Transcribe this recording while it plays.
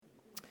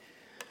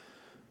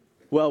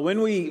Well,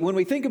 when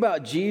we think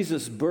about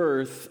Jesus'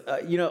 birth,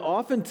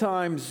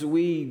 oftentimes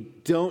we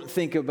don't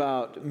think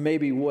about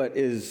maybe what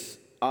is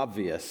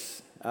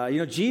obvious.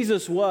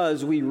 Jesus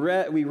was, we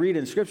read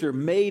in Scripture,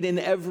 made in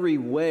every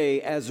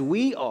way as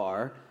we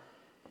are,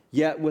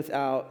 yet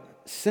without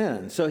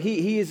sin. So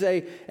he is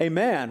a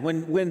man.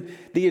 When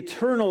the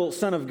eternal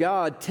Son of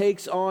God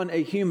takes on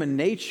a human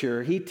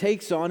nature, he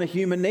takes on a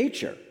human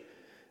nature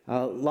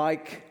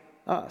like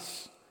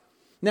us.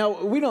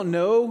 Now, we don't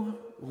know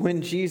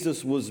when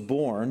Jesus was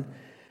born,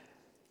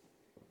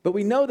 but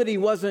we know that he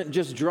wasn't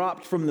just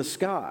dropped from the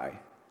sky.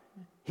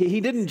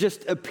 He didn't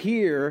just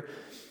appear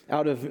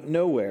out of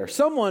nowhere.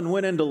 Someone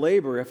went into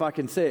labor, if I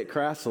can say it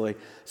crassly.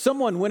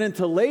 Someone went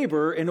into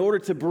labor in order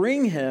to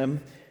bring him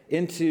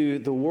into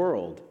the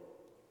world.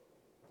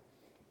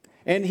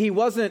 And he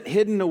wasn't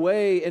hidden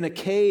away in a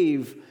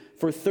cave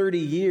for 30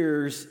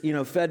 years,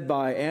 fed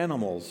by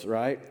animals,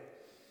 right?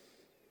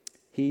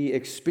 He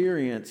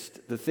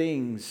experienced the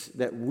things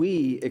that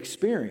we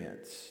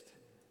experienced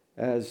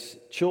as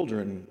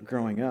children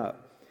growing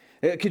up.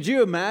 Could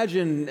you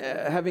imagine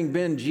having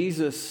been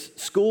Jesus'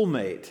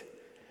 schoolmate?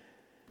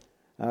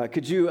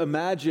 Could you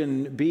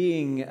imagine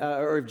being,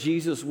 or if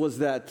Jesus was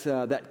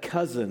that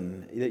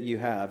cousin that you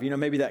have?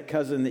 Maybe that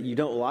cousin that you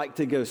don't like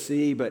to go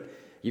see, but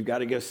you've got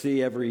to go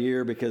see every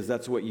year because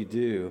that's what you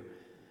do.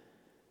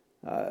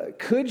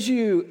 Could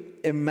you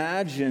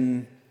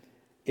imagine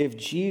if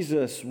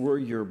Jesus were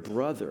your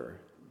brother?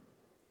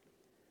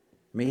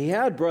 I mean, he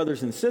had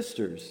brothers and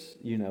sisters,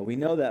 we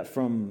know that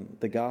from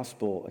the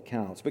gospel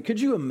accounts. But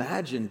could you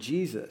imagine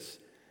Jesus?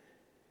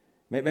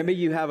 Maybe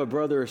you have a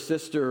brother or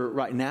sister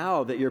right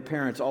now that your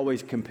parents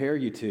always compare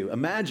you to.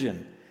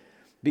 Imagine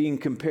being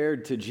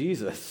compared to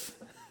Jesus.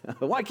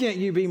 Why can't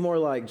you be more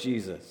like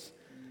Jesus?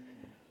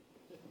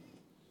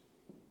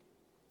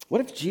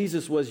 What if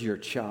Jesus was your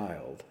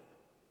child?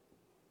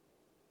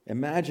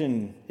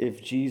 Imagine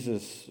if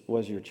Jesus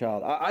was your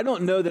child. I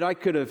don't know that I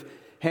could have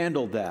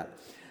handled that.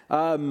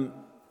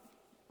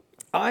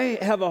 I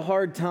have a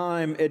hard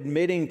time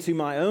admitting to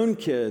my own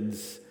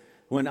kids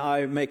when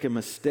I make a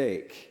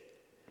mistake.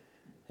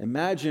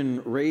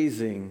 Imagine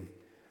raising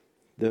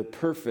the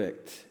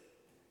perfect,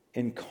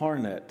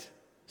 incarnate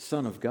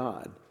Son of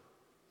God.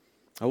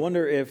 I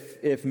wonder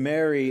if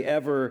Mary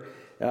ever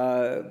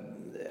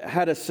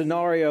had a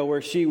scenario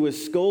where she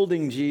was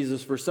scolding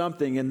Jesus for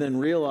something and then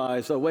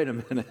realized, oh, wait a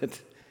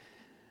minute,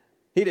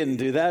 he didn't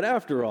do that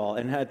after all,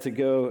 and had to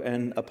go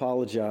and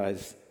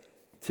apologize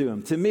to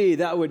him. To me,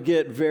 that would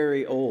get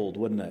very old,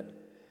 wouldn't it?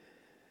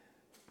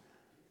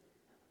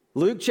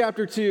 Luke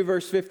chapter 2,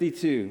 verse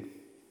 52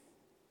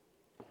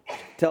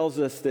 tells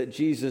us that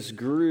Jesus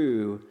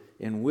grew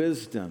in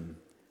wisdom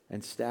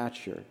and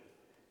stature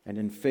and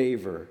in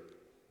favor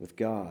with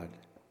God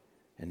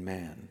and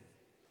man.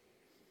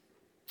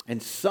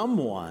 And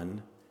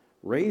someone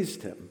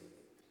raised him.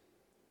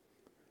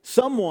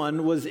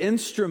 Someone was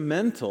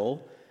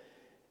instrumental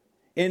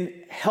in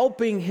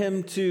helping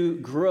him to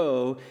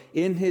grow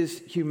in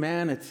his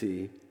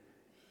humanity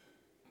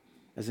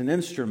as an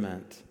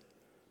instrument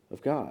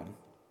of God.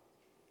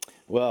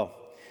 Well,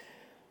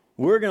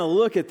 we're going to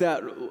look at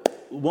that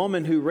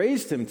woman who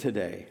raised him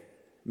today,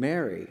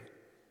 Mary,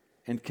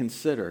 and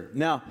consider.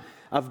 Now,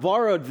 I've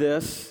borrowed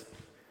this.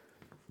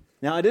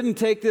 Now, I didn't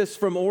take this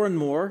from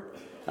Oranmore.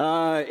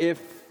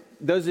 If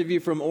those of you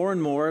from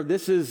Oranmore,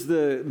 this is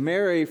the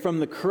Mary from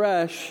the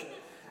creche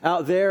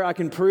out there. I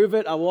can prove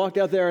it. I walked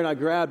out there and I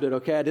grabbed it,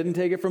 okay? I didn't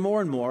take it from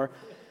Oranmore.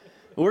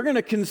 We're going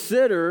to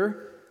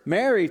consider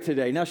Mary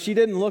today. Now, she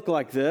didn't look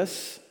like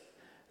this.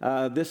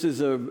 This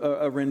is a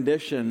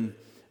rendition.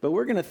 But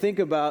we're going to think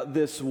about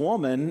this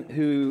woman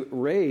who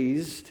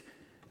raised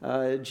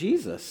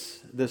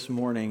Jesus this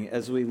morning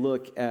as we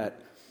look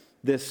at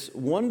this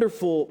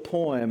wonderful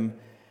poem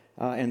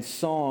and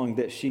song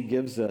that she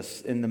gives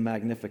us in the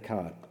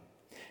Magnificat.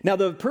 Now,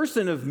 the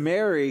person of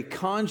Mary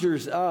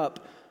conjures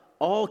up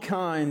all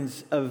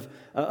kinds of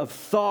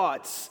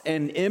thoughts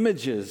and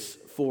images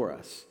for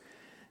us.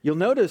 You'll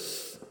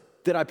notice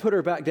that I put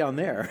her back down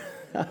there.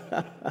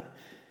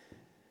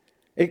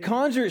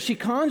 She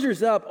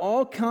conjures up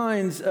all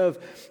kinds of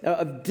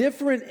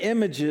different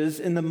images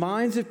in the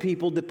minds of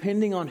people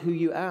depending on who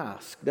you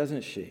ask,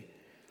 doesn't she?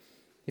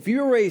 If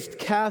you were raised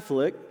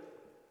Catholic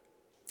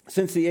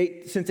since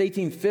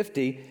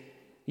 1850,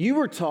 you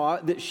were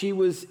taught that she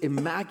was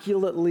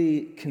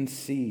immaculately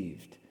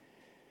conceived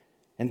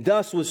and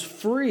thus was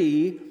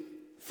free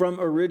from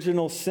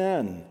original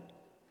sin.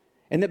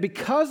 And that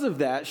because of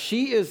that,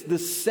 she is the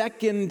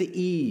second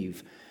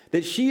Eve,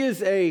 that she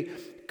is a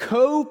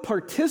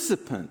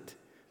co-participant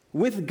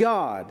with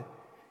God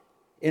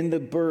in the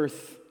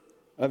birth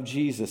of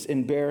Jesus,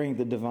 in bearing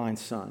the divine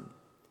Son.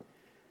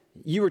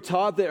 You were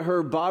taught that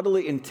her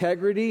bodily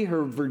integrity,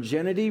 her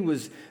virginity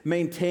was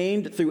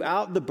maintained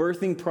throughout the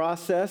birthing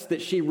process,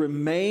 that she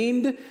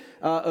remained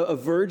a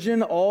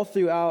virgin all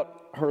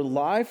throughout her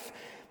life,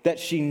 that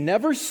she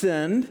never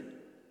sinned,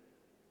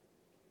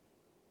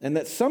 and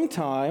that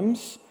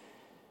sometimes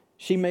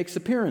she makes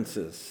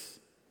appearances,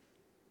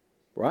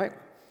 right?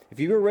 If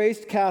you were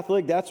raised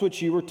Catholic, that's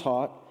what you were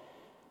taught.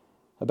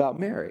 about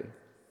Mary.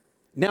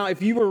 Now,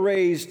 if you were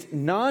raised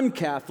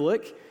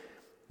non-Catholic,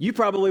 you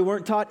probably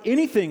weren't taught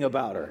anything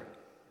about her.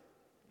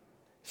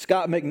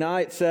 Scott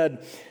McKnight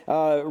said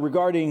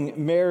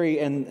regarding Mary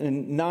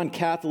and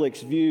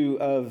non-Catholics' view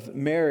of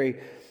Mary,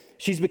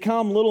 she's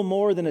become little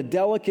more than a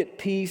delicate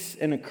piece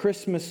in a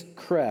Christmas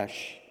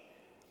creche,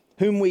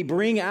 whom we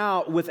bring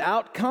out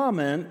without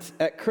comment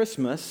at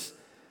Christmas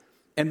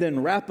and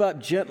then wrap up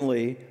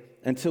gently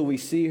until we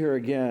see her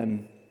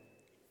again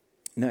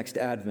next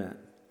Advent.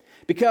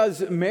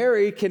 Because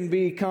Mary can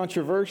be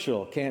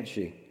controversial, can't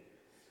she?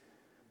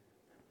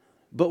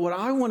 But what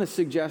I want to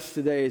suggest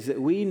today is that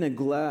we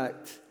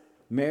neglect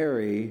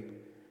Mary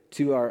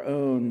to our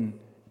own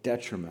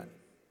detriment.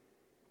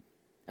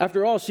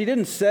 After all, she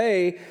didn't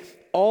say,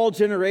 all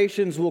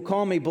generations will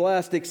call me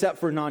blessed except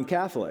for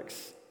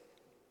non-Catholics,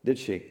 did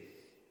she?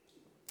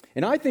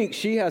 And I think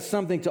she has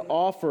something to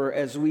offer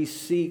as we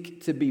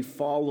seek to be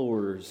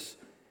followers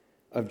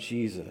of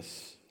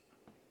Jesus.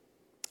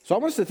 So I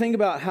want us to think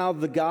about how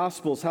the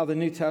Gospels, how the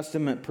New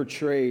Testament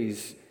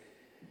portrays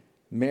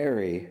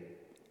Mary,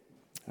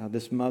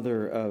 this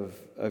mother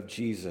of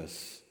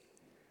Jesus.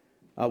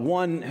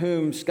 One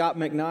whom Scott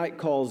McKnight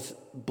calls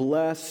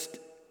blessed,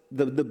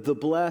 the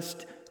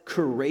blessed,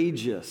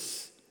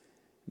 courageous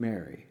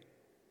Mary.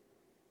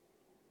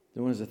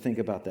 I want us to think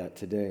about that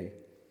today.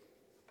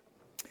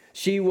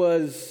 She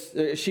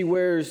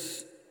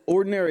wears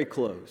ordinary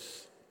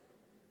clothes.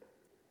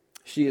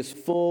 She is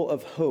full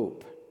of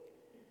hope.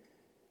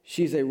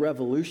 She's a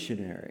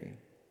revolutionary.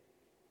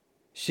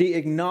 She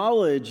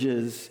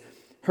acknowledges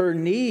her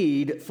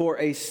need for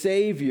a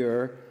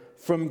Savior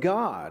from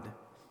God.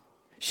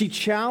 She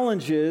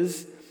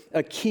challenges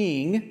a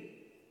king,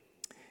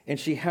 and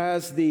she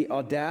has the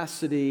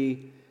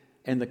audacity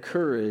and the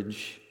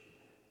courage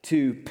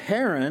to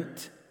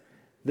parent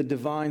the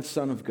divine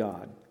Son of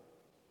God.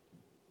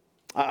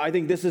 I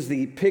think this is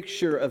the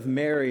picture of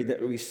Mary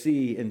that we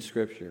see in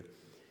Scripture.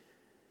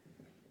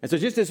 And so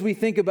just as we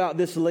think about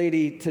this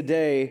lady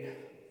today,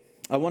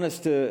 I want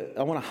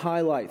to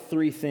highlight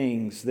three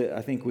things that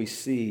I think we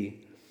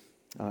see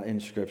in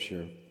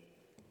Scripture.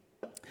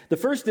 The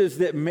first is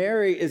that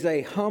Mary is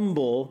a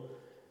humble,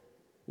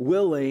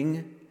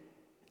 willing,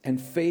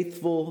 and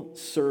faithful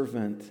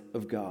servant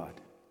of God.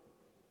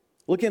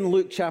 Look in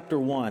Luke chapter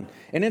 1.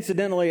 And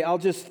incidentally,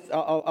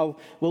 we'll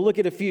look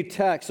at a few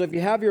texts. So if you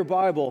have your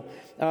Bible,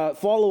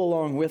 follow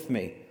along with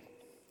me.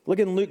 Look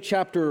in Luke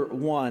chapter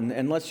 1,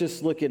 and let's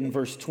just look in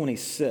verse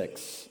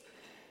 26.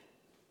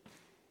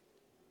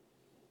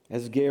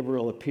 As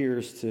Gabriel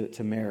appears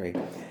to Mary.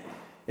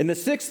 In the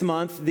 6th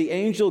month, the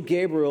angel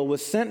Gabriel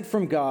was sent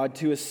from God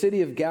to a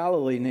city of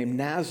Galilee named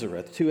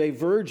Nazareth, to a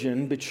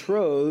virgin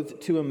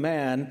betrothed to a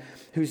man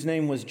whose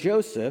name was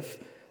Joseph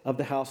of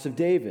the house of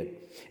David.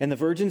 And the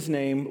virgin's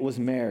name was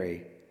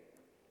Mary.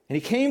 And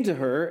he came to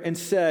her and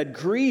said,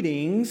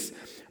 "Greetings,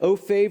 O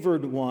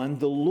favored one,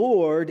 the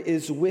Lord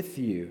is with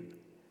you."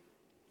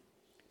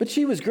 But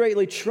she was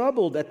greatly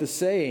troubled at the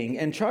saying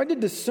and tried to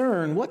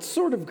discern what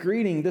sort of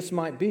greeting this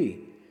might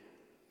be.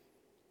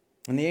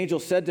 And the angel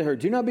said to her,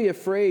 "Do not be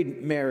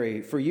afraid,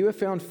 Mary, for you have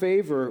found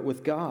favor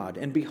with God.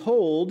 And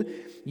behold,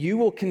 you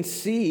will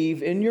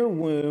conceive in your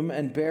womb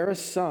and bear a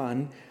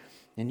son,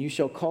 and you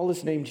shall call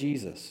his name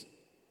Jesus.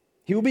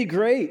 He will be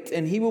great,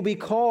 and he will be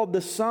called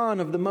the Son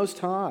of the Most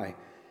High.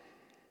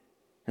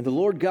 And the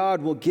Lord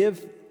God will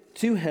give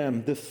to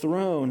him the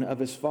throne of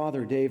his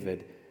father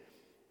David,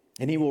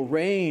 and he will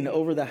reign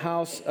over the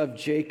house of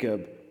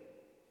Jacob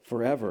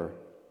forever.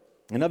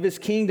 And of his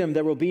kingdom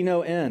there will be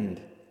no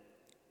end."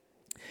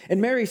 And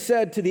Mary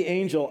said to the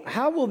angel,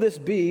 "How will this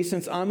be,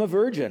 since I'm a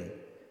virgin?"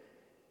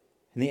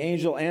 And the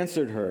angel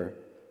answered her,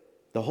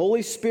 "The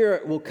Holy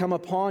Spirit will come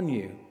upon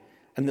you,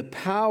 and the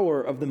power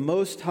of the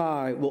Most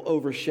High will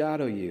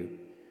overshadow you.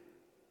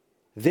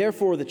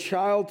 Therefore, the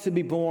child to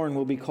be born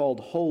will be called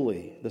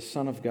Holy, the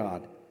Son of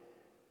God.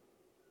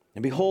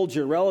 And behold,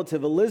 your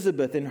relative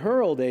Elizabeth, in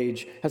her old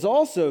age, has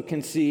also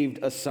conceived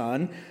a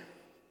son,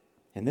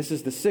 and this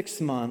is the 6th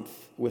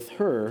month with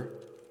her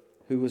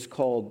who was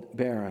called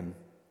barren.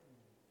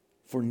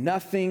 For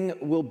nothing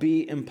will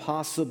be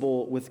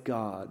impossible with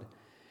God."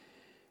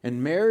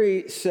 And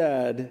Mary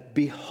said,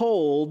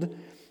 "Behold,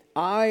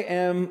 I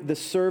am the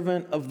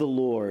servant of the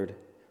Lord.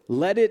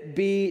 Let it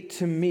be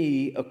to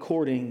me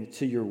according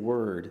to your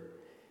word."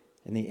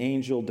 And the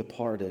angel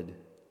departed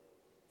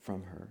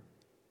from her.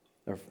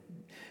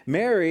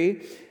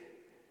 Mary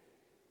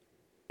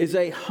is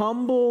a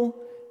humble,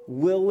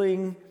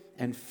 willing,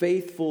 and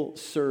faithful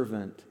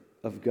servant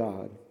of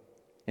God.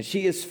 And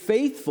she is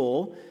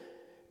faithful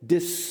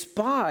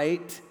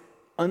despite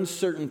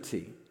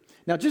uncertainty.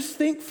 Now just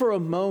think for a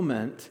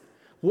moment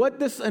what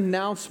this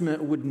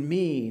announcement would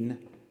mean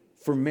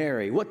for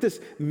Mary, what this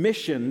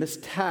mission, this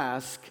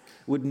task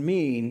would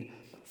mean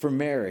for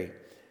Mary.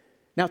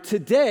 Now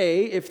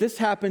today, if this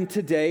happened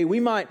today, we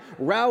might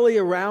rally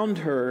around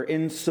her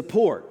in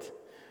support.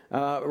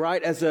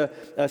 right? As a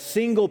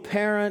single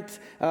parent,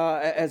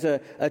 as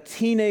a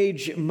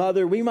teenage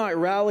mother, we might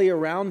rally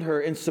around her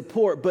in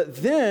support. But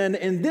then,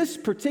 in this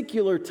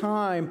particular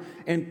time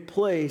and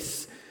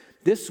place,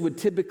 this would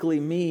typically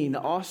mean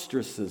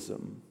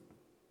ostracism.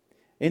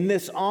 In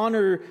this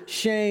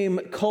honor-shame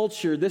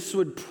culture, this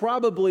would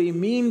probably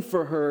mean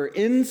for her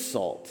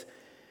insult.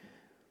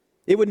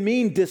 It would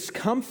mean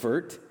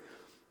discomfort.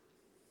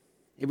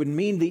 It would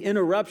mean the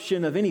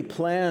interruption of any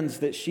plans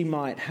that she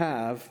might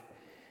have.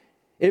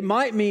 It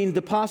might mean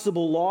the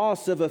possible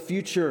loss of a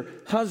future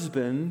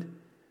husband,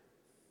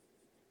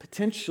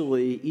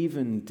 potentially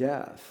even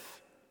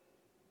death.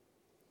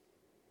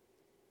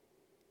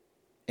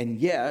 And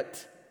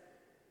yet,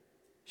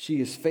 she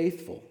is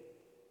faithful.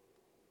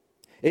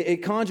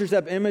 It conjures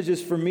up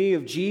images for me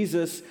of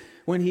Jesus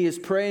when he is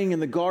praying in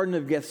the Garden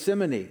of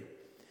Gethsemane.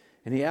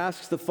 And he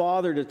asks the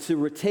Father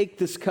to take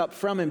this cup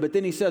from him. But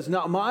then he says,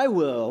 not my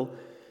will,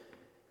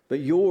 but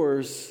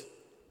yours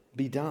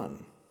be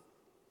done.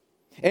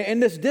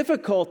 And this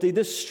difficulty,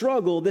 this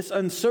struggle, this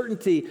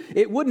uncertainty,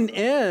 it wouldn't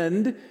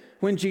end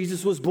when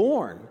Jesus was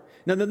born.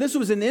 Now, this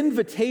was an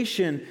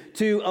invitation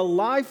to a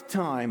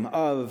lifetime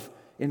of,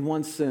 in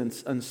one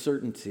sense,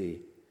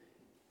 uncertainty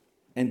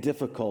and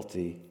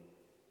difficulty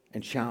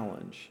and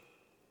challenge.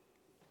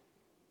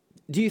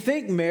 Do you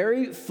think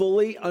Mary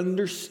fully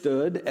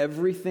understood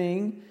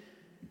everything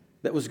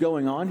that was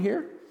going on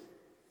here?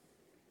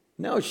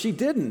 No, she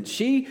didn't.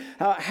 She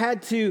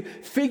had to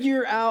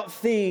figure out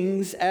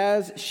things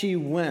as she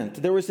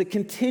went. There was a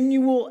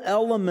continual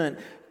element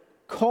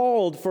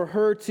called for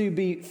her to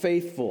be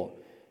faithful.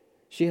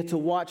 She had to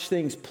watch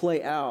things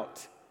play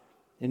out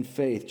in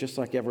faith, just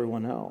like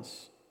everyone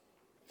else.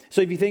 So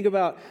if you think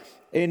about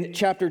in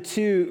chapter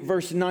 2,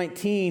 verse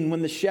 19,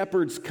 when the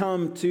shepherds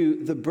come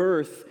to the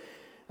birth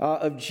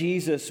of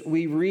Jesus,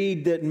 we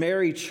read that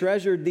Mary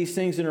treasured these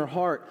things in her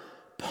heart,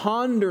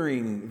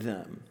 pondering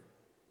them.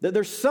 That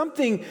there's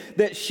something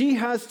that she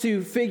has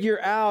to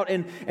figure out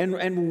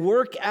and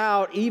work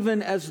out,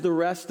 even as the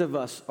rest of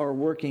us are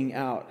working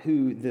out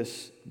who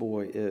this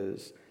boy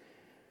is.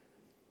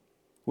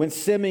 When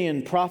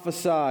Simeon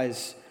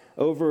prophesies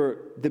over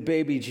the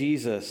baby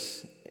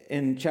Jesus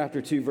in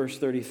chapter 2, verse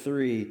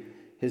 33,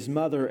 his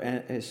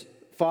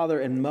father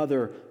and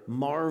mother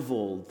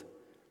marveled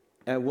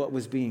at what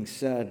was being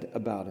said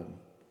about him.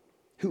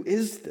 Who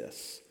is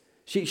this?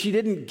 She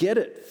didn't get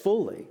it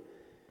fully.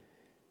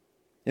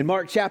 In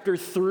Mark chapter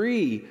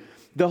 3,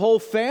 the whole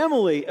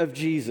family of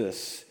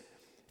Jesus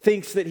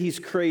thinks that he's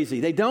crazy.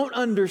 They don't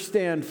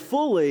understand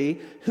fully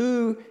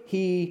who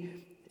he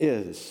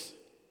is.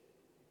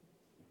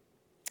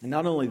 And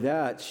not only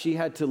that, she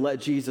had to let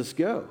Jesus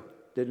go,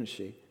 didn't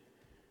she?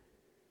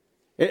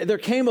 There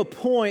came a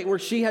point where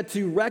she had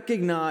to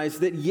recognize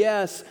that,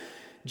 yes,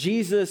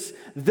 Jesus,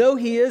 though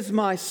he is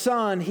my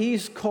son,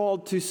 he's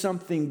called to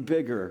something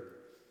bigger.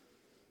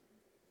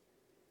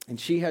 And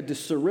she had to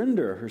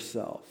surrender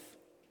herself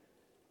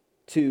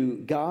to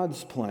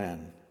God's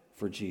plan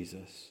for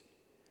Jesus.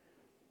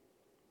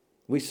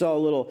 We see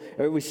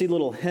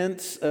little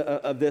hints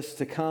of this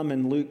to come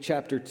in Luke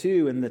chapter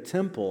 2 in the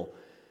temple,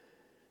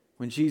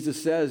 when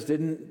Jesus says,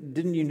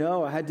 didn't you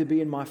know I had to be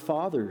in my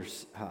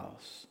Father's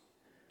house?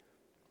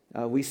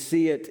 We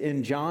see it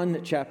in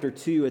John chapter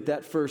 2 at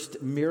that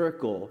first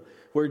miracle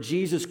where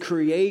Jesus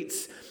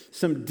creates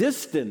some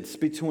distance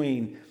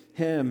between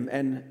him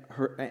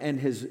and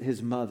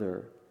his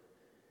mother.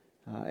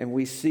 And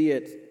we see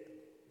it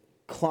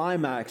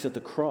climax at the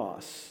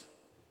cross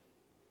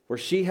where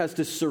she has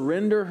to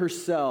surrender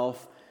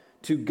herself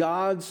to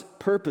God's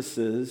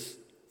purposes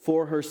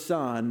for her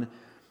son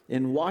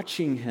in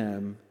watching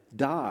him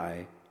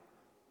die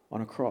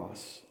on a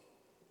cross.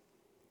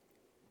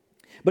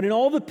 But in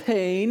all the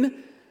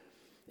pain,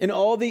 in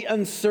all the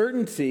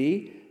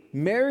uncertainty,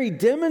 Mary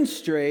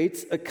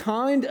demonstrates a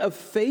kind of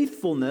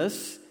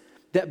faithfulness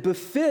that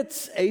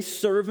befits a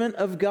servant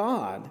of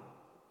God.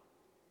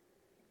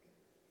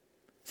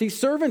 See,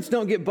 servants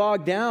don't get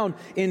bogged down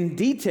in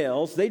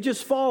details, they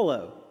just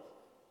follow.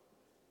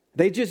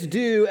 They just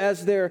do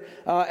as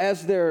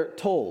they're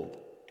told.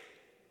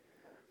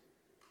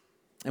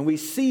 And we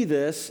see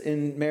this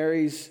in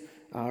Mary's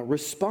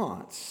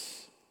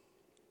response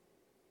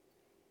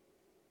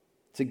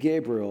to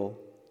Gabriel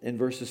in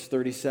verses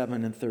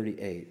 37 and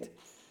 38.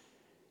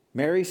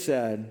 Mary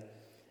said,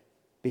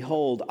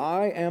 "Behold,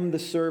 I am the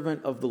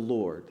servant of the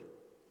Lord.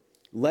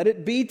 Let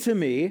it be to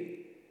me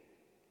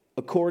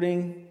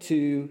according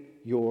to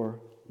your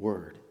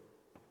word."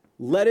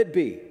 Let it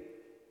be.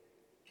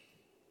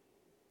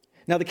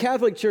 Now, the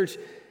Catholic Church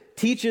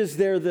teaches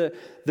there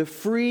the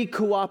free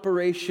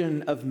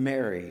cooperation of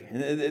Mary,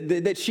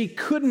 that she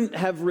couldn't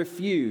have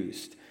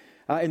refused.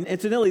 And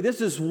incidentally,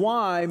 this is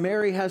why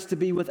Mary has to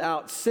be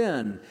without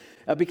sin,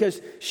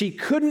 because she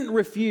couldn't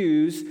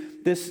refuse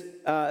this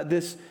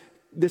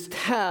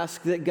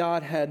task that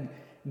God had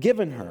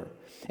given her.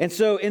 And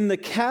so in the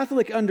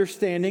Catholic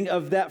understanding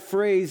of that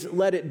phrase,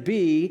 "let it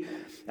be,"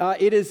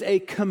 it is a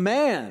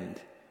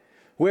command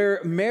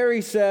where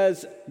Mary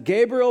says,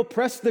 "Gabriel,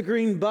 press the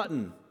green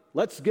button.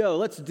 Let's go.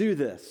 Let's do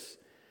this."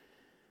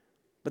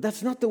 But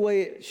that's not the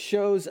way it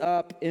shows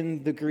up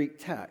in the Greek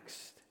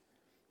text.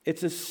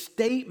 It's a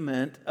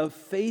statement of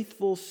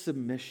faithful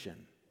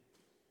submission,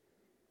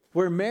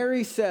 where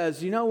Mary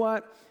says, you know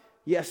what?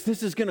 Yes,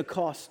 this is going to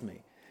cost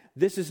me.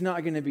 This is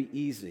not going to be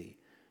easy.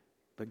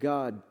 But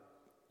God,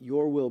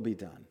 your will be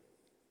done.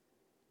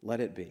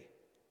 Let it be.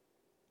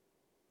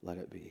 Let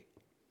it be.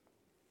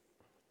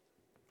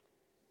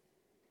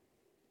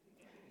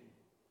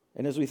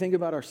 And as we think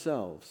about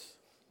ourselves,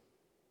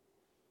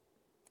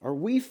 are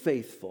we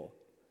faithful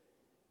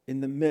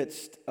in the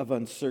midst of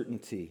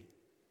uncertainty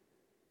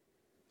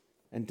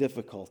and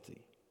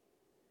difficulty?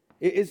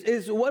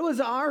 What was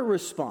our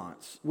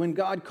response when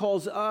God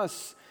calls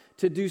us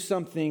to do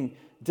something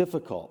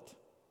difficult?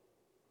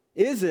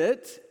 Is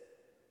it,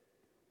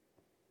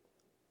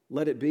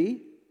 let it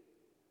be?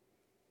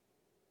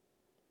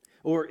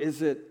 Or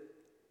is it,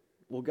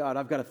 well, God,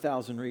 I've got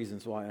 1,000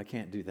 reasons why I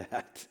can't do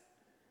that?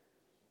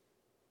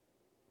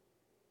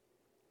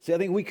 See, I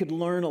think we could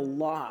learn a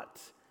lot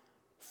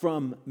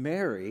from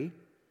Mary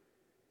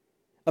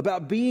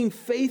about being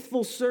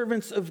faithful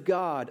servants of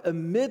God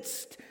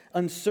amidst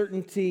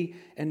uncertainty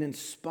and in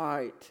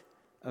spite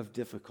of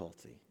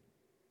difficulty.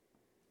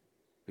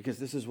 Because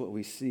this is what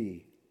we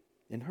see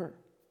in her.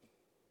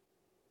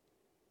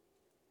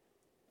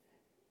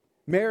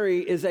 Mary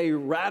is a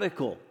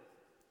radical.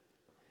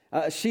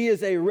 She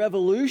is a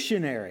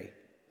revolutionary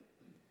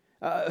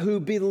who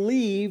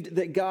believed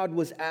that God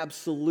was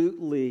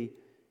absolutely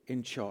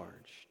in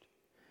charge.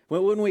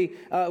 When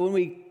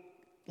we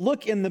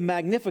look in the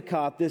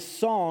Magnificat, this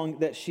song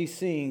that she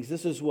sings,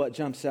 this is what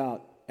jumps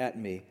out at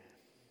me.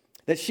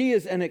 That she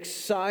is an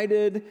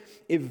excited,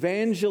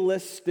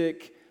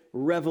 evangelistic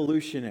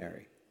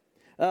revolutionary.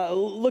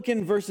 Look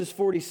in verses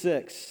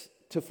 46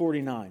 to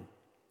 49.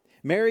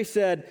 Mary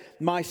said,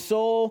 "My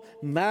soul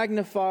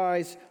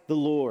magnifies the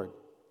Lord,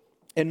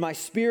 and my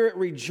spirit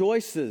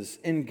rejoices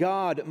in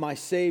God my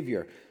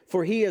Savior,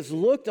 for he has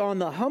looked on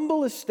the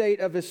humble estate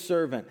of his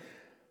servant.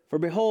 For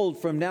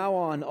behold, from now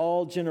on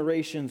all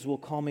generations will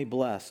call me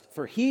blessed.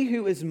 For he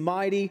who is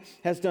mighty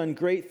has done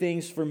great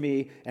things for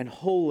me, and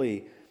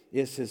holy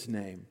is his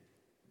name."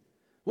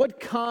 What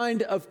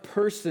kind of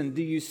person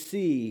do you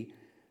see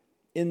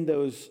in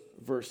those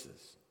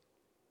verses?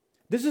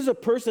 This is a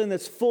person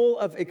that's full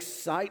of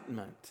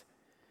excitement.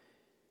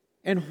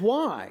 And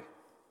why?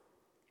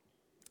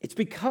 It's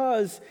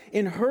because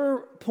in her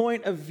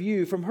point of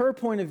view, from her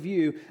point of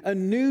view, a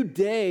new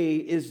day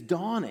is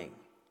dawning.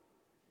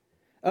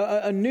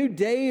 A new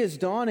day is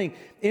dawning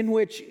in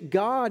which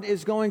God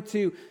is going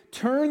to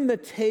turn the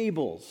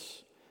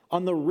tables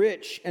on the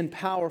rich and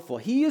powerful.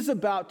 He is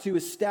about to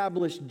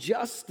establish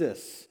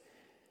justice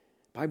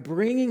by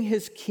bringing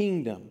his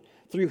kingdom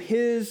through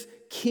his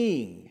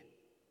king,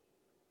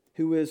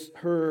 who is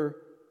her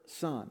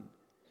son.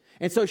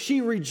 And so she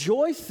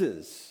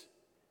rejoices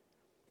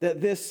that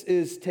this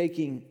is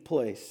taking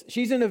place.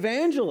 She's an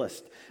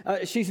evangelist.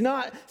 She's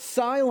not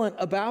silent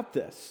about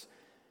this.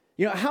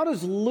 You know, how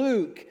does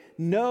Luke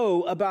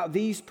know about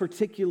these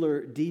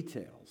particular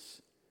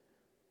details?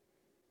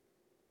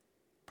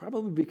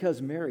 Probably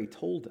because Mary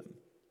told him.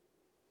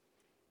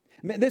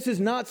 This is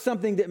not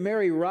something that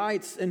Mary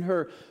writes in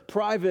her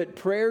private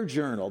prayer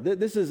journal.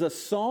 This is a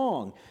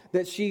song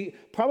that she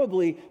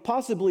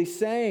possibly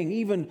sang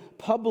even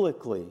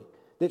publicly,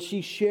 that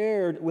she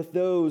shared with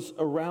those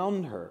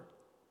around her.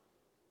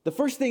 The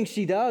first thing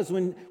she does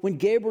when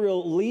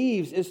Gabriel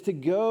leaves is to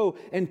go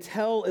and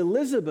tell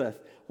Elizabeth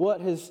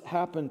what has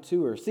happened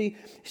to her. See,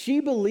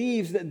 she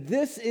believes that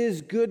this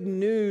is good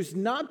news,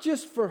 not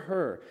just for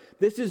her.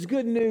 This is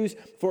good news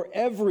for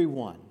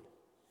everyone.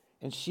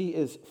 And she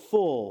is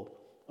full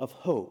of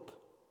hope.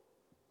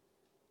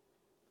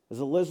 As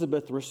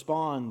Elizabeth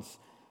responds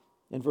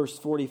in verse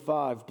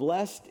 45,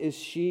 "Blessed is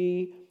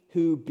she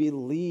who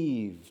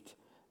believed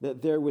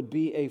that there would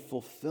be a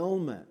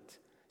fulfillment."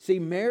 See,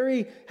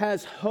 Mary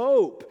has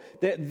hope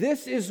that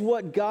this is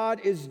what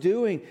God is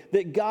doing,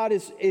 that God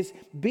is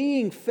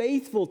being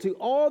faithful to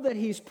all that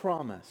he's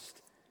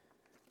promised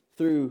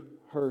through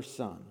her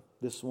son,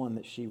 this one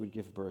that she would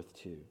give birth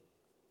to.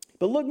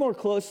 But look more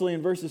closely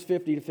in verses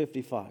 50 to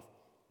 55.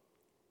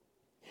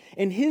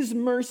 "And his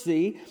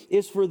mercy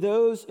is for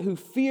those who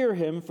fear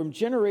him from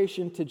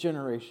generation to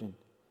generation.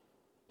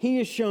 He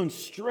has shown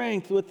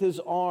strength with his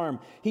arm.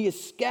 He has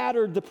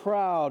scattered the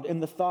proud in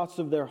the thoughts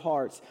of their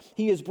hearts.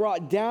 He has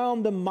brought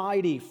down the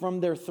mighty from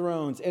their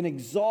thrones and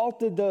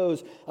exalted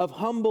those of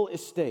humble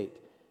estate.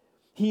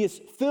 He has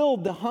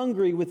filled the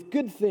hungry with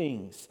good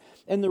things,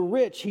 and the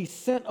rich he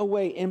sent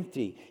away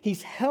empty.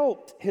 He's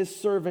helped his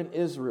servant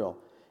Israel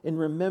in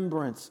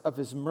remembrance of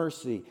his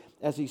mercy,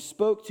 as he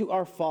spoke to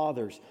our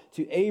fathers,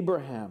 to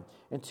Abraham,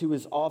 and to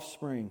his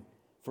offspring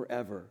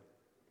forever."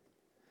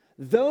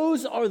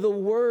 Those are the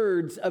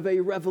words of a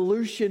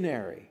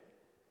revolutionary.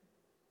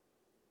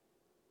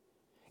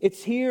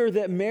 It's here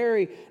that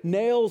Mary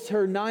nails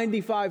her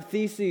 95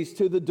 Theses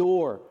to the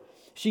door.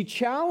 She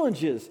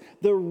challenges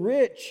the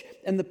rich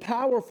and the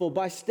powerful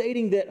by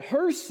stating that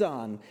her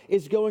son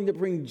is going to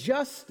bring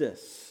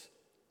justice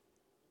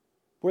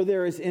where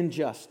there is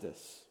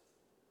injustice,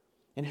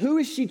 And who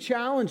is she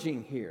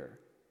challenging here?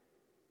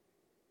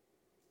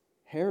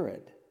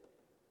 Herod.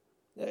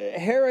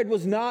 Herod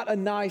was not a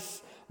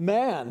nice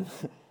man.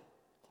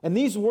 And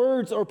these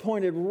words are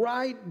pointed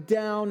right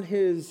down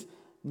his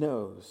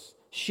nose.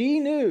 She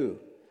knew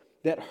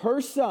that her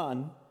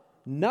son,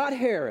 not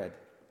Herod,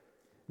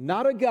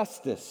 not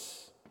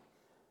Augustus,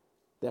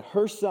 that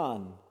her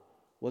son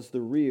was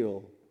the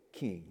real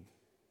king.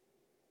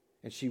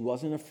 And she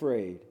wasn't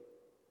afraid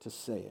to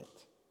say it.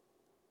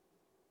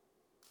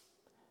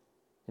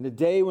 In a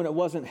day when it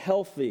wasn't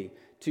healthy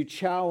to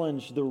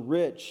challenge the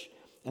rich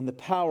and the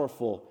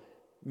powerful,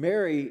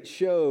 Mary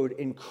showed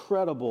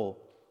incredible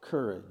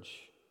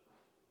courage.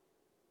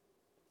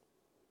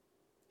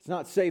 It's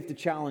not safe to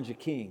challenge a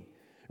king.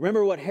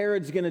 Remember what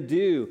Herod's going to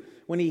do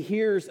when he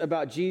hears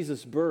about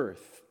Jesus'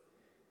 birth.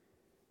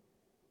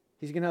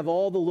 He's going to have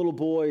all the little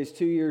boys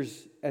 2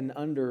 years and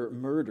under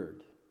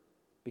murdered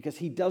because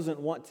he doesn't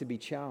want to be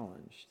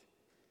challenged.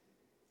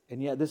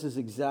 And yet this is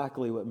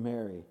exactly what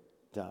Mary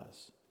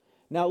does.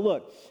 Now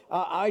look,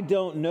 I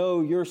don't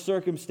know your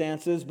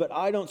circumstances, but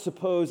I don't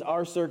suppose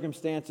our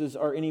circumstances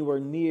are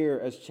anywhere near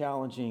as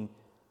challenging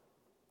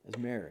as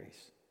Mary's.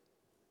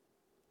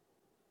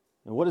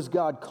 And what is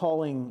God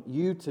calling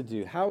you to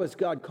do? How is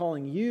God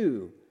calling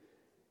you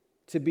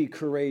to be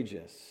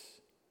courageous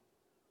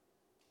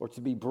or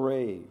to be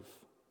brave?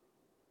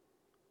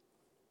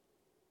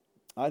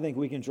 I think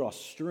we can draw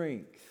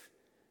strength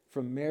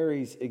from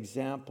Mary's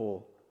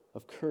example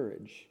of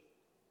courage.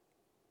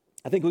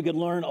 I think we could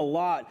learn a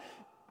lot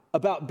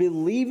about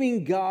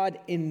believing God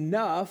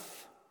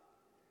enough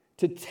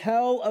to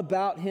tell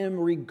about Him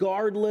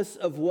regardless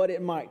of what it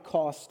might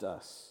cost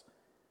us.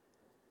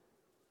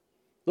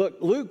 Look,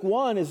 Luke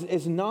 1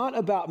 is not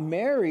about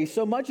Mary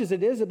so much as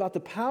it is about the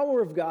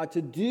power of God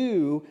to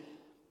do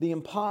the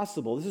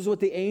impossible. This is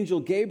what the angel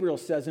Gabriel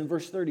says in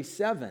verse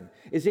 37.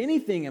 Is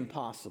anything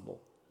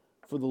impossible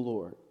for the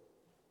Lord?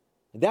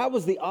 That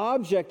was the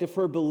object of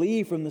her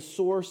belief and the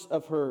source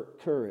of her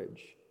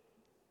courage.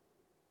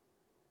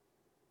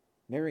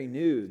 Mary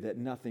knew that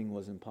nothing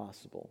was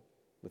impossible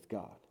with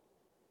God,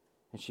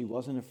 and she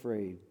wasn't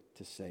afraid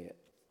to say it.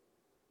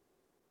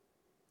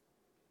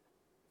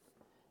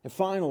 And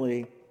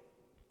finally,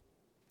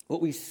 what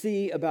we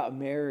see about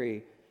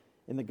Mary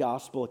in the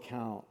gospel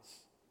accounts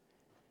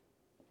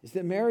is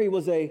that Mary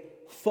was a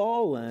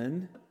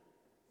fallen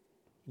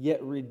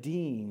yet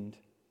redeemed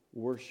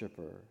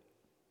worshiper.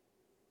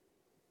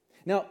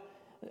 Now,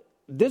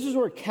 this is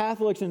where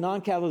Catholics and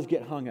non-Catholics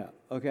get hung up,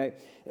 okay?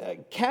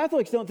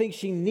 Catholics don't think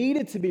she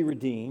needed to be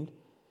redeemed,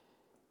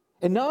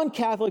 and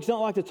non-Catholics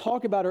don't like to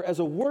talk about her as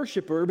a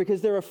worshiper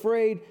because they're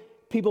afraid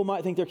people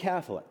might think they're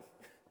Catholic.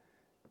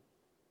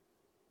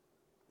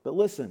 But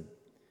listen,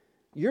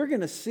 you're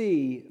going to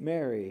see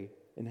Mary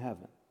in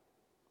heaven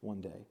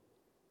one day.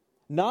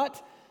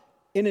 Not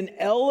in an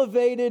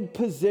elevated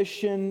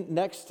position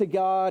next to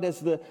God as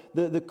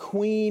the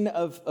queen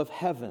of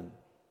heaven,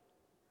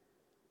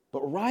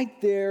 but right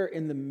there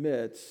in the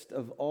midst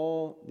of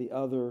all the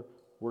other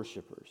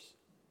worshipers.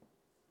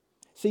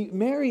 See,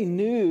 Mary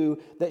knew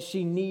that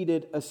she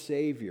needed a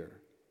Savior.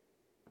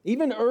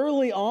 Even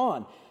early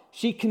on,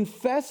 she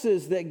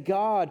confesses that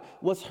God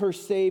was her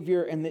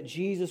Savior and that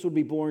Jesus would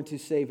be born to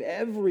save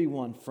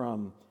everyone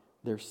from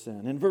their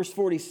sin. In verse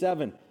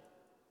 47,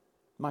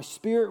 my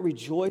spirit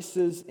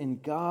rejoices in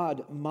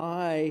God,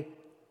 my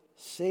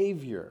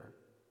Savior.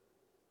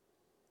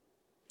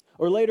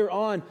 Or later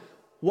on,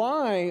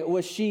 why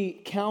was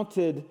she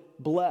counted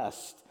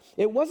blessed?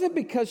 It wasn't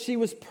because she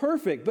was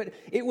perfect, but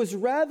it was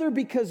rather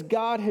because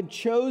God had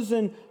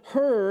chosen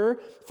her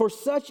for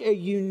such a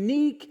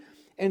unique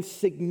and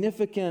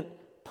significant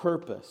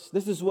purpose.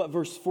 This is what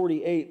verse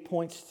 48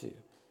 points to.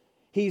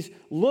 He's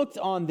looked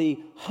on the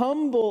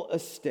humble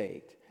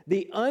estate,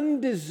 the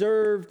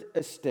undeserved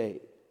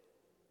estate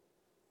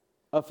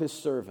of his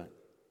servant,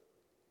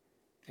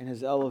 and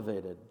has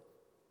elevated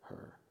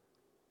her.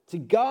 See,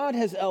 God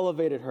has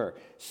elevated her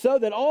so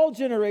that all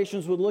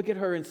generations would look at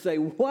her and say,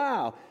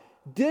 wow,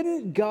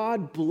 didn't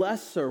God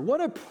bless her?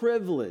 What a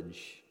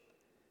privilege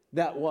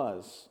that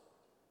was.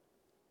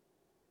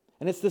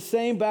 And it's the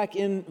same back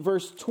in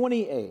verse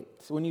 28.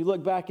 When you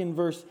look back in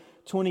verse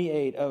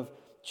 28 of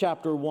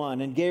chapter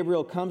 1, and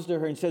Gabriel comes to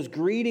her and says,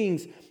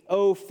 greetings,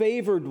 O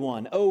favored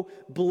one, O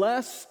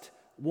blessed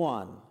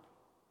one,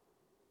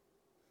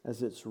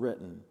 as it's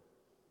written.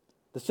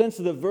 The sense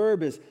of the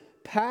verb is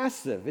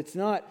passive. It's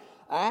not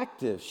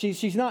active.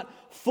 She's not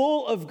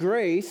full of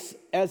grace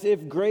as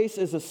if grace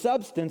is a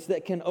substance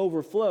that can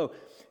overflow.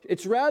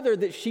 It's rather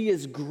that she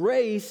is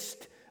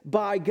graced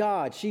by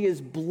God. She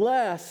is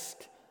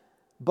blessed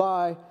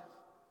by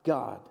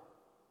God.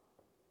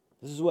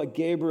 This is what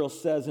Gabriel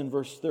says in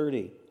verse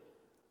 30.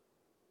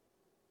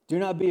 Do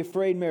not be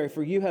afraid, Mary,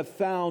 for you have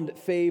found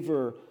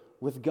favor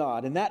with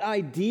God. And that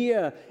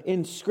idea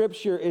in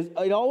Scripture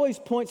it always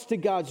points to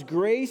God's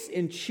grace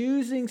in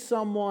choosing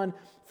someone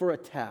for a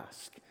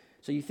task.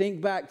 So you think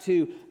back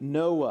to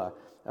Noah,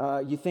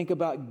 you think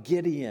about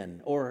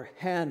Gideon or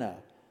Hannah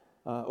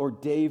or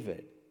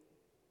David.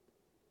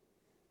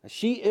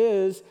 She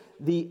is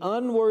the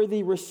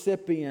unworthy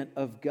recipient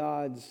of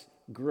God's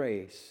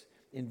grace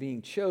in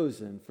being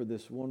chosen for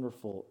this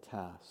wonderful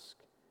task.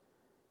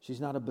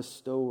 She's not a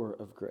bestower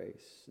of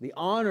grace. The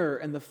honor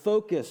and the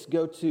focus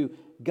go to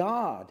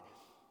God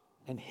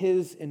and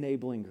His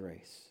enabling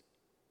grace,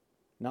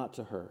 not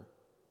to her.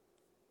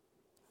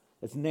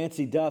 As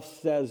Nancy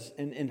Duff says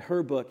in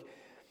her book,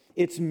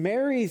 it's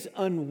Mary's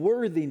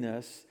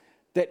unworthiness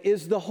that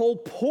is the whole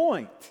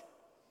point.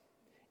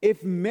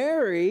 If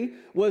Mary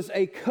was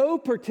a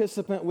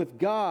co-participant with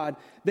God,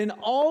 then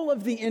all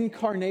of the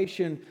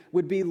incarnation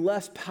would be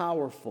less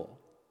powerful.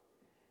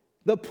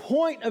 The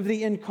point of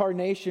the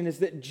incarnation is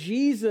that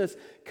Jesus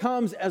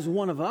comes as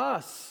one of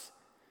us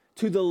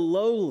to the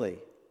lowly.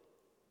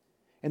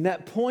 And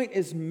that point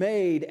is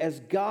made as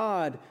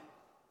God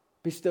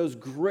bestows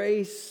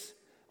grace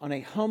on a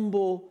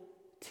humble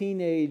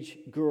teenage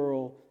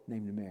girl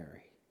named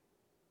Mary.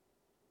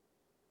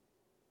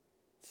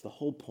 It's the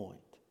whole point.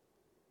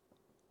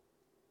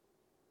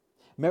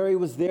 Mary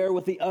was there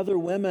with the other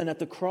women at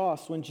the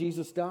cross when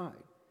Jesus died.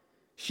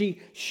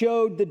 She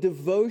showed the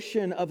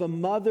devotion of a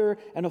mother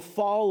and a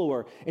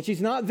follower. And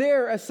she's not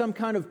there as some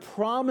kind of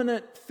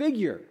prominent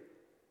figure,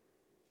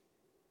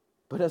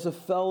 but as a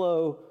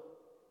fellow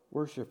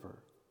worshiper.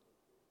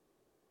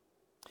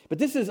 But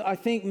this is, I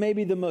think,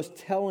 maybe the most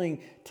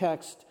telling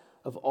text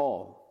of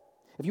all.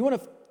 If you want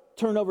to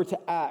turn over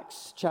to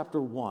Acts chapter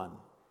 1.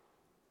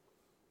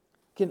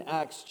 In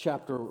Acts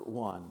chapter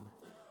 1,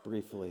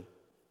 briefly.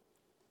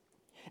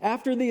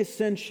 After the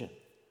ascension,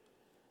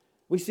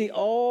 we see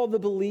all the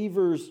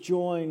believers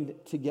joined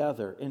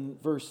together in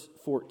verse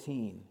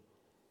 14.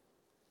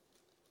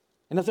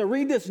 And as I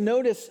read this,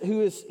 notice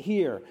who is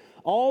here.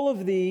 All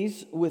of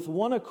these, with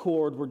one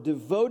accord, were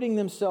devoting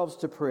themselves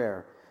to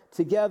prayer,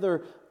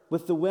 together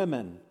with the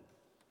women,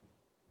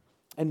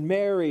 and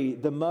Mary,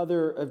 the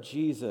mother of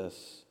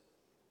Jesus,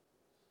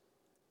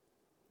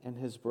 and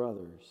his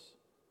brothers.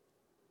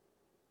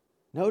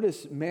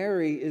 Notice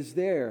Mary is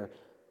there.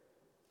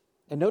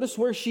 And notice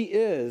where she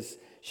is.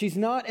 She's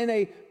not in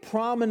a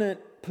prominent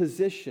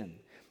position.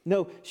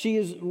 No, she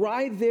is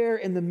right there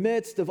in the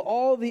midst of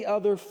all the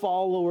other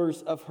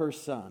followers of her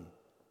Son,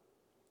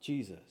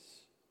 Jesus,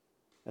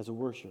 as a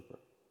worshiper.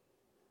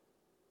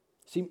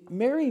 See,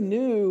 Mary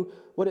knew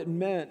what it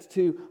meant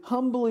to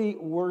humbly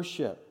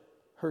worship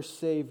her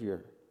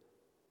Savior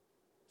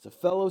as a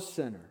fellow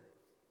sinner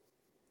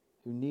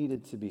who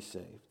needed to be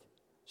saved.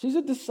 She's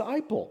a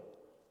disciple.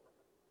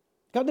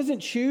 God doesn't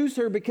choose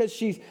her because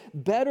she's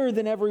better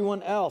than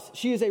everyone else.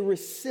 She is a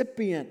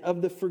recipient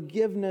of the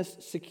forgiveness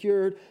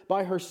secured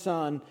by her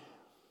Son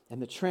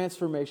and the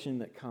transformation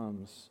that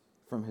comes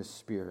from His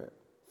Spirit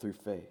through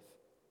faith.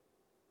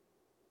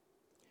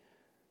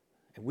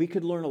 And we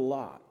could learn a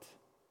lot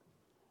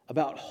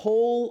about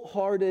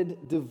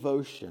wholehearted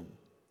devotion,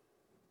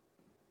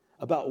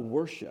 about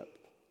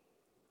worship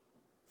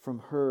from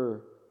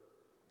her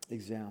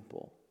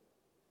example.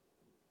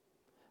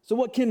 So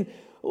what can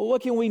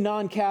we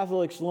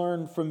non-Catholics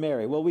learn from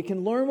Mary? Well, we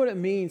can learn what it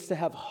means to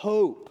have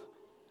hope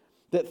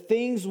that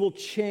things will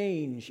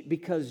change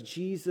because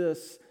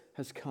Jesus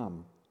has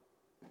come.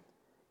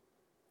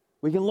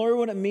 We can learn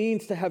what it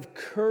means to have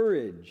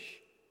courage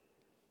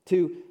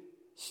to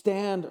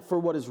stand for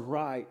what is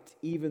right,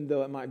 even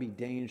though it might be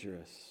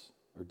dangerous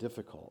or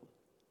difficult.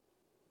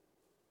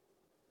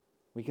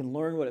 We can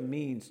learn what it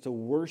means to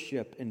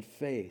worship in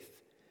faith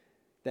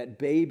that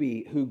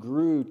baby who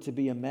grew to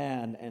be a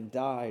man and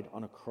died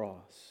on a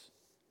cross.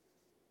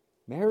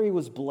 Mary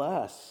was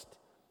blessed,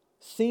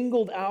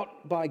 singled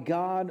out by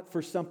God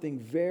for something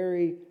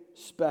very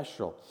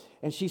special.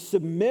 And she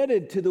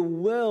submitted to the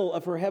will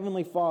of her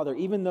Heavenly Father,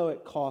 even though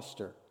it cost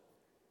her.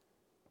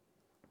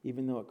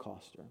 Even though it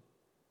cost her.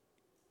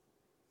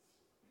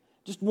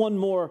 Just one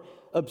more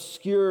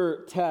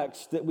obscure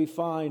text that we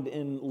find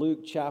in Luke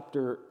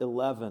chapter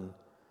 11.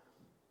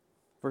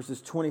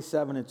 Verses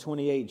 27 and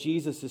 28,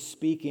 Jesus is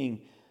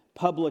speaking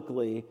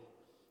publicly.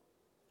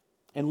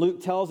 And Luke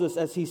tells us,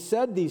 as he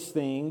said these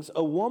things,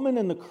 a woman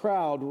in the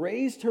crowd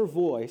raised her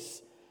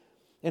voice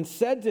and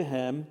said to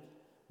him,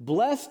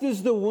 "Blessed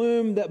is the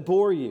womb that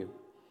bore you,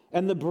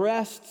 and the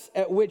breasts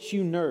at which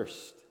you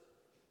nursed."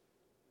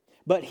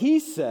 But he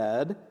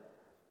said,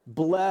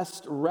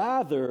 "Blessed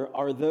rather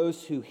are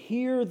those who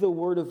hear the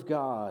word of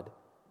God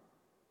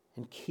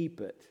and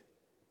keep it."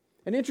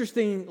 An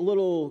interesting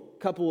little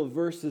couple of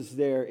verses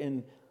there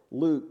in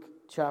Luke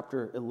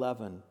chapter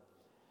 11.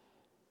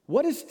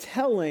 What is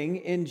telling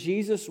in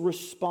Jesus'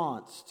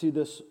 response to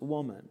this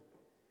woman?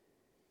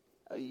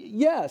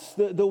 Yes,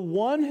 the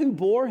one who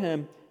bore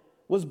him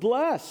was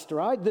blessed,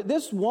 right?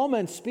 This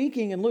woman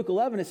speaking in Luke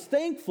 11 is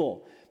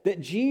thankful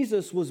that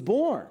Jesus was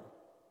born.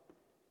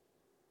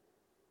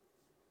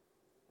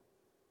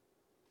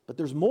 But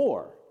there's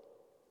more.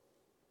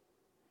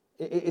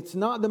 It's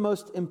not the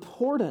most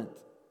important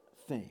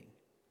thing.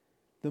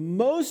 The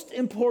most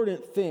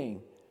important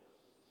thing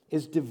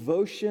is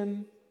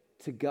devotion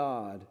to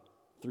God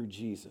through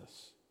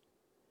Jesus.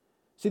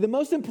 See, the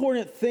most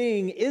important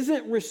thing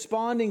isn't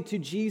responding to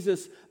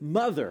Jesus'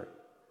 mother.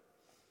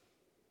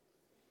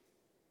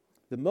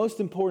 the most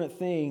important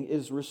thing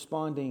is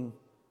responding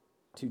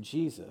to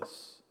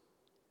Jesus.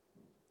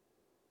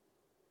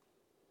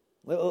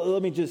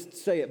 Let me just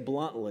say it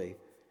bluntly.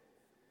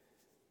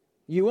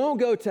 You won't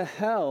go to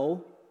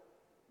hell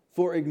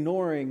for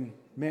ignoring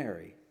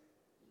Mary.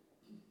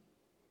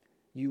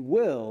 You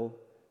will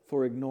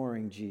for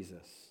ignoring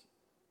Jesus.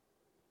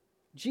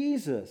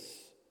 Jesus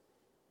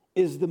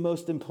is the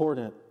most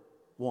important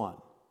one.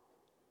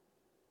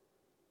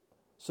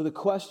 So the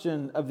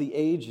question of the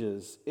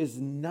ages is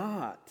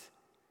not,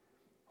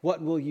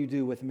 what will you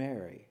do with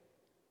Mary?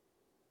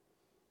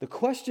 The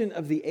question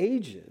of the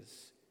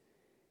ages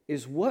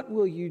is, what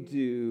will you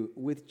do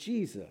with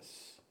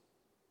Jesus?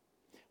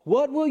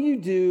 What will you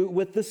do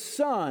with the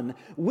Son?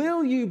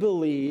 Will you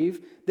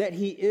believe that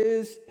He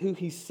is who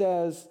He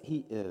says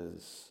He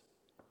is?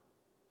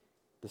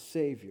 The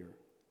Savior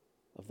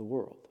of the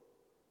world.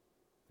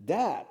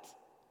 That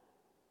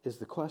is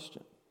the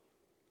question.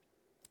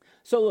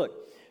 So look,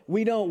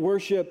 we don't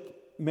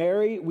worship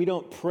Mary, we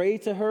don't pray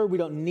to her, we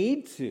don't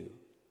need to,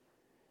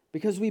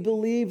 because we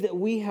believe that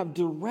we have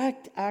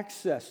direct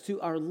access to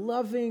our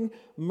loving,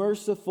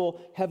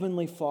 merciful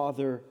Heavenly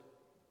Father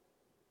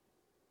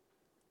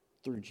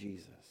through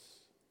Jesus.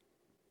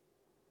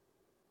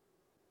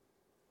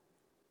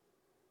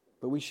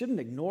 But we shouldn't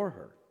ignore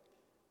her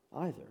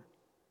either.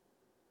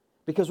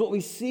 Because what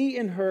we see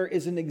in her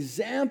is an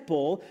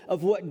example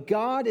of what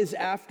God is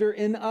after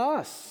in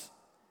us.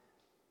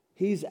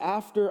 He's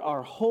after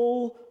our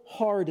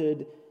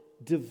wholehearted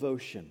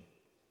devotion.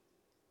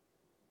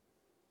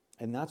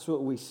 And that's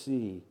what we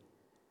see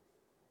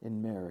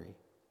in Mary.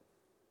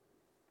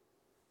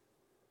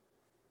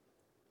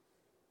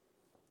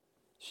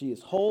 She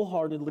is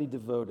wholeheartedly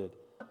devoted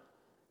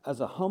as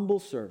a humble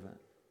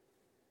servant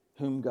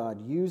whom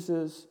God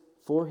uses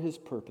for His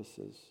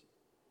purposes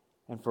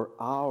and for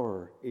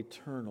our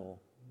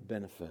eternal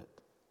benefit.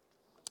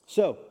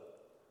 So,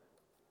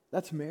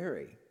 that's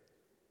Mary.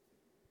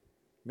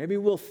 Maybe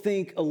we'll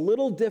think a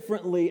little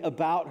differently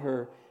about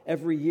her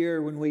every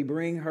year when we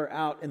bring her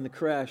out in the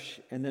creche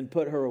and then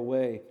put her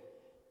away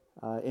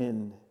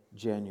in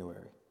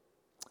January.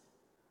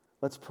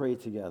 Let's pray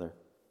together.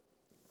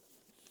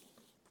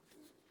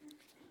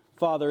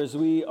 Father, as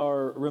we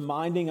are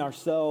reminding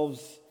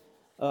ourselves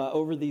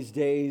over these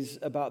days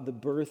about the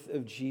birth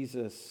of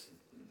Jesus,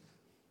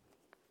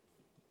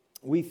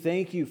 we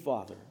thank you,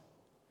 Father,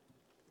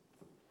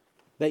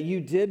 that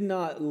you did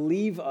not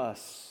leave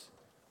us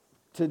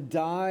to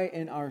die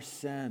in our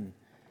sin.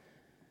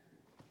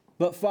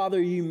 But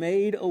Father, you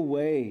made a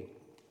way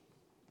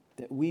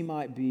that we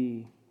might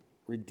be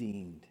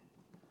redeemed.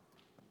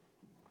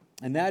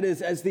 And that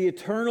is as the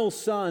eternal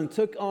Son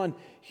took on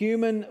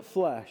human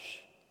flesh,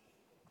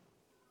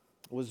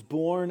 was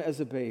born as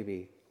a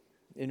baby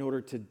in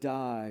order to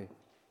die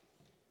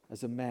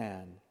as a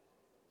man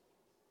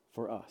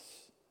for us.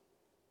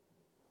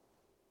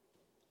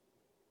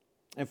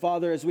 And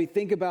Father, as we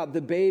think about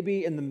the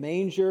baby in the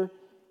manger,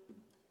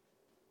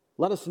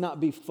 let us not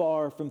be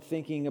far from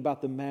thinking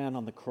about the man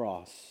on the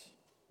cross.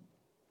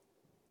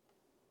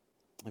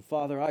 And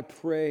Father, I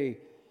pray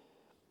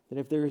that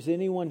if there is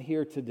anyone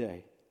here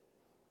today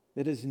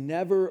that has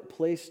never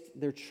placed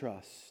their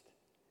trust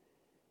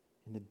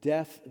in the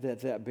death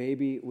that that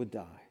baby would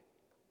die,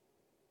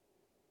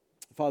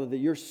 Father, that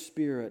your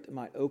Spirit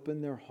might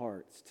open their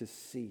hearts to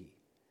see.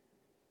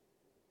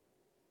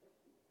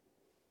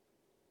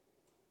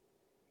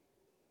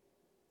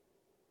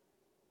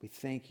 We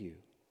thank you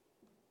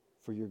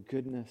for your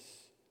goodness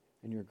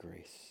and your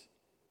grace.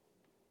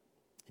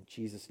 In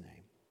Jesus'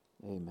 name,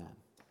 amen.